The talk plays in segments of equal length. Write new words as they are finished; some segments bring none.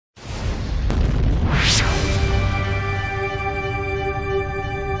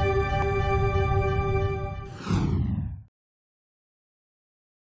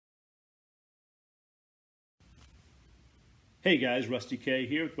Hey guys, Rusty K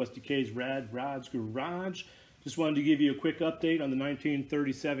here with Rusty K's Rad Rods Garage. Just wanted to give you a quick update on the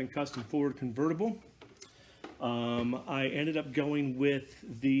 1937 Custom Ford Convertible. I ended up going with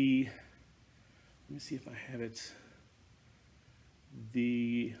the, let me see if I have it,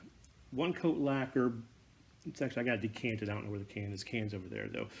 the one coat lacquer. It's actually, I got it decanted. I don't know where the can is. Can's over there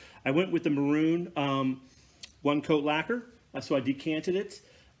though. I went with the maroon one coat lacquer, so I decanted it.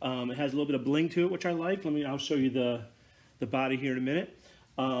 It has a little bit of bling to it, which I like. I'll show you the body here in a minute.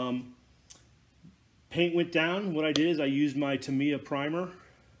 Paint went down. What I did is I used my Tamiya primer. Let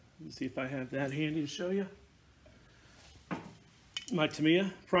me see if I have that handy to show you. My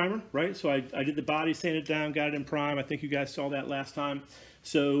Tamiya primer, right? So I did the body, sanded it down, got it in prime. I think you guys saw that last time.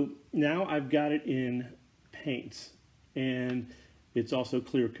 So now I've got it in paint, and it's also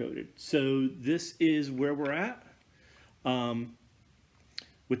clear coated. So this is where we're at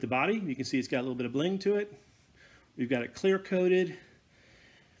with the body. You can see it's got a little bit of bling to it. We've got it clear coated,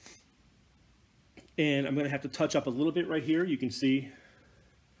 and I'm going to have to touch up a little bit right here. You can see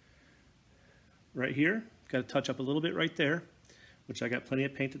right here, got to touch up a little bit right there, which I got plenty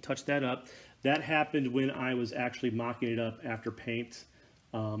of paint to touch that up. That happened when I was actually mocking it up after paint.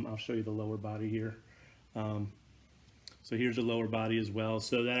 I'll show you the lower body here. So here's the lower body as well.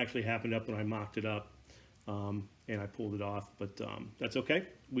 So that actually happened up when I mocked it up, and I pulled it off, but that's okay.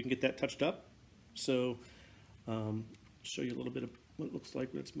 We can get that touched up. So show you a little bit of what it looks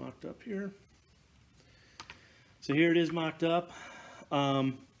like when it's mocked up here. So here it is mocked up.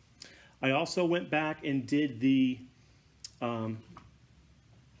 I also went back and did the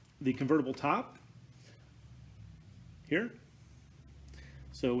convertible top here.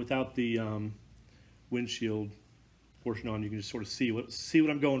 So without the windshield portion on, you can just sort of see what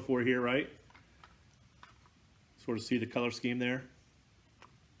I'm going for here, right? Sort of see the color scheme there.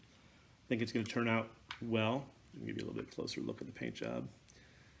 I think it's going to turn out well. I'll give you a little bit closer look at the paint job.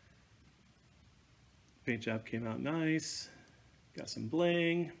 Paint job came out nice. Got some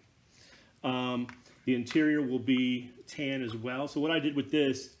bling. The interior will be tan as well. So what I did with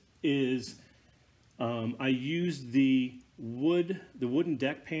this is I used the wooden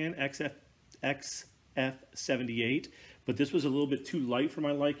deck pan XF78, but this was a little bit too light for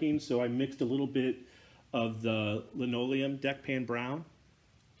my liking, so I mixed a little bit of the linoleum deck pan brown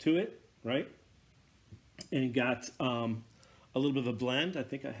to it, right? And got a little bit of a blend. I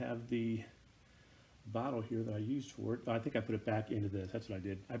think I have the bottle here that I used for it. I think I put it back into this. That's what I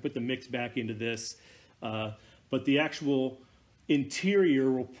did. I put the mix back into this, but the actual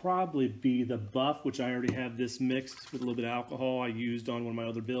interior will probably be the buff, which I already have this mixed with a little bit of alcohol I used on one of my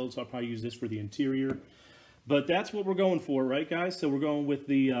other builds, so I'll probably use this for the interior. But that's what we're going for, right guys? So we're going with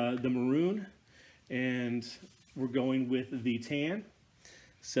the maroon, and we're going with the tan.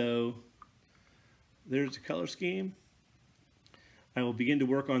 So there's the color scheme. I will begin to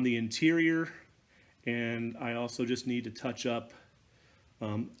work on the interior, and I also just need to touch up.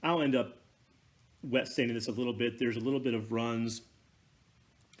 I'll end up wet sanding this a little bit. There's a little bit of runs.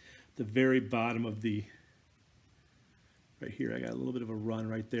 The very bottom of the, right here, I got a little bit of a run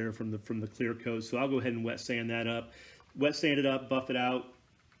right there from the clear coat. So I'll go ahead and wet sand that up. Wet sand it up, buff it out.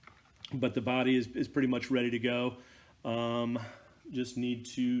 But the body is pretty much ready to go. Just need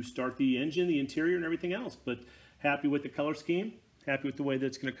to start the engine, the interior, and everything else. But happy with the color scheme. Happy with the way that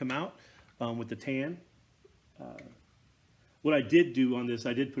it's going to come out with the tan. What I did do on this,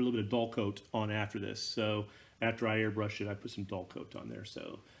 I did put a little bit of dull coat on after this. So after I airbrushed it, I put some dull coat on there.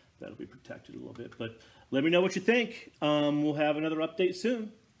 So that'll be protected a little bit. But let me know what you think. We'll have another update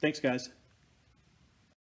soon. Thanks, guys.